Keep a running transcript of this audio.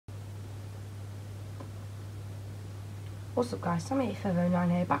What's up guys, Sammy 509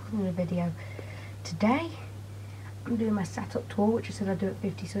 here, back with another video. Today, I'm doing my setup tour, which I said I'd do at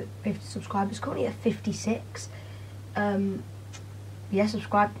 50 subscribers, currently at 56. Yeah,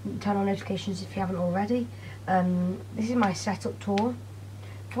 subscribe and turn on notifications if you haven't already. This is my setup tour.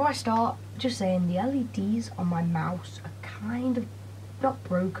 Before I start, just saying, the LEDs on my mouse are kind of, not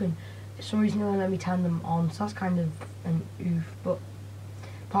broken. For some reason they won't let me turn them on, so that's kind of an oof, but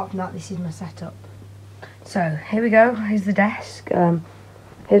apart from that, this is my setup. So here we go, here's the desk,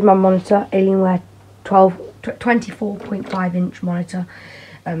 here's my monitor, Alienware 24.5 inch monitor.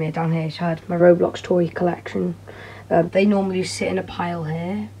 Yeah, down here I had my Roblox toy collection. They normally sit in a pile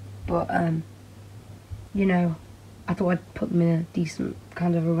here, but you know, I thought I'd put them in a decent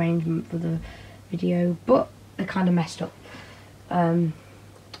kind of arrangement for the video, but they're kind of messed up. Yeah,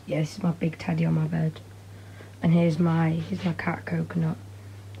 this is my big teddy on my bed, and here's my cat Coconut.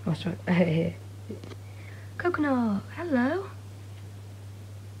 Oh, sorry, here. Coconut, hello.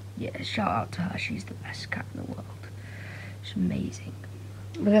 Yeah, shout out to her, she's the best cat in the world. She's amazing.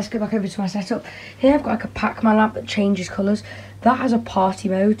 But let's go back over to my setup. Here I've got like a Pac-Man lamp that changes colours. That has a party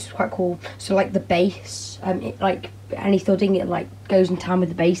mode, it's quite cool. So like the bass, it, like any thudding, it like goes in time with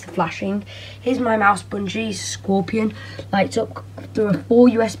the bass, the flashing. Here's my mouse bungee, Scorpion. Lights up, there are 4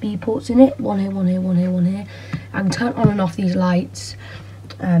 USB ports in it. One here, one here, one here, one here. I can turn on and off these lights.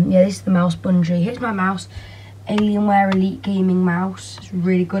 Yeah, this is the mouse bungee. Here's my mouse, Alienware Elite Gaming mouse. It's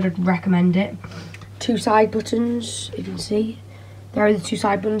really good, I'd recommend it. 2 side buttons, if you can see. There are the 2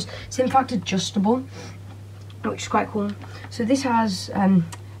 side buttons. It's in fact adjustable, which is quite cool. So this has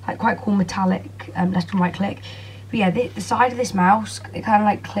like quite cool metallic left and right click. But yeah, the side of this mouse, it kind of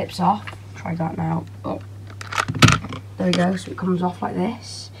like clips off. Try that now. Oh, there we go. So it comes off like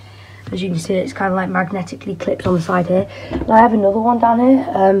this. As you can see, it's kind of like magnetically clips on the side here. And I have another one down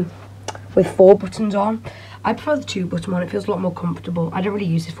here with 4 buttons on. I prefer the 2 button one. It feels a lot more comfortable. I don't really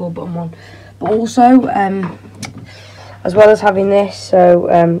use this 4 button one, but also as well as having this, so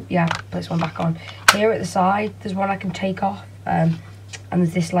yeah, put this one back on. Here at the side, there's one I can take off, and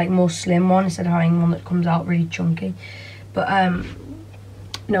there's this like more slim one instead of having one that comes out really chunky. But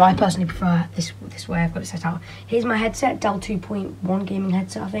no, I personally prefer this way I've got it set out. Here's my headset, Dell 2.1 gaming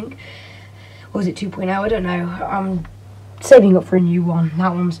headset, I think. Or is it 2.0? I don't know. I'm saving up for a new one.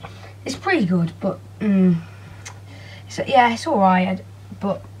 That one's, it's pretty good, but so yeah, it's alright.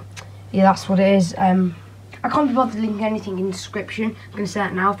 But yeah, that's what it is. I can't be bothered linking anything in the description. I'm going to say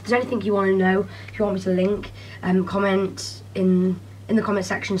that now. If there's anything you want to know, if you want me to link, comment in the comment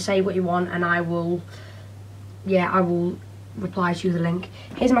section, say what you want, and I will reply to the link.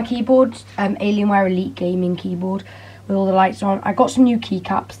 Here's my keyboard, Alienware Elite Gaming keyboard with all the lights on. I got some new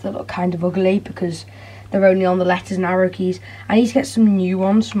keycaps that look kind of ugly because they're only on the letters and arrow keys. I need to get some new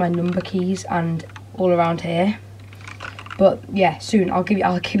ones for my number keys and all around here. But yeah, soon I'll give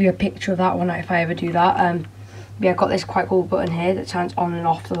you a picture of that one if I ever do that. Yeah, I've got this quite cool button here that turns on and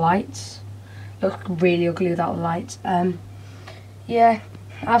off the lights. Looks really ugly without the lights. Yeah,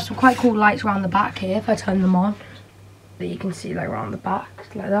 I have some quite cool lights around the back here if I turn them on. That you can see like around the back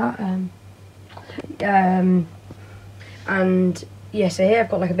like that. And yeah, so here I've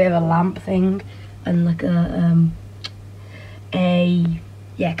got like a bit of a lamp thing and like a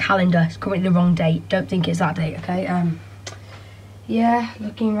calendar. It's currently the wrong date. Don't think it's that date, okay? Yeah,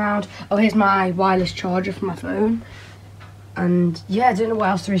 looking around. Oh, here's my wireless charger for my phone. And yeah, I don't know what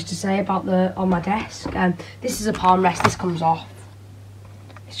else there is to say about on my desk. This is a palm rest. This comes off.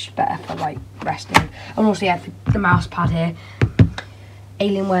 It's just better for like resting. And also, yeah, the mouse pad here.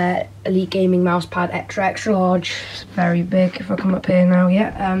 Alienware Elite Gaming mouse pad, extra large. It's very big. If I come up here now,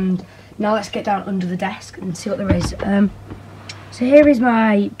 yeah. And now let's get down under the desk and see what there is. So here is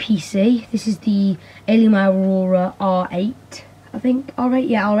my PC. This is the Alienware Aurora R8, I think. R8,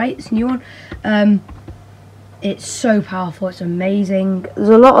 yeah, R8, it's a new one. It's so powerful, it's amazing. There's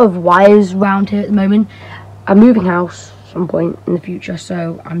a lot of wires around here at the moment. I'm moving house at some point in the future,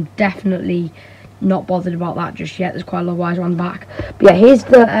 so I'm definitely not bothered about that just yet. There's quite a lot of wires around the back. But yeah, here's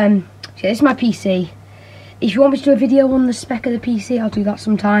the, yeah, this is my PC. If you want me to do a video on the spec of the PC, I'll do that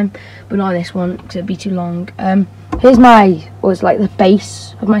sometime, but not this one because it'd be too long. Here's it's like the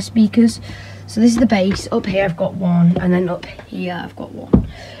base of my speakers. So this is the base. Up here I've got one, and then up here I've got one.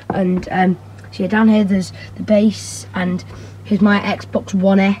 And so yeah, down here there's the base, and here's my Xbox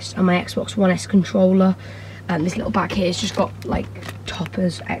One S and my Xbox One S controller. This little back here has just got like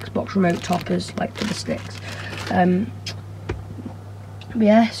toppers, Xbox remote toppers, like for the sticks. But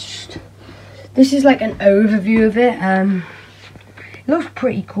yeah, this is like an overview of it. It looks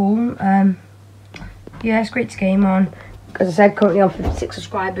pretty cool. Yeah, it's great to game on. As I said, currently on 56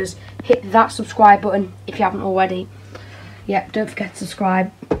 subscribers. Hit that subscribe button if you haven't already. yeah, don't forget to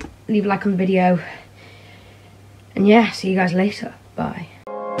subscribe, leave a like on the video, and yeah, see you guys later. Bye.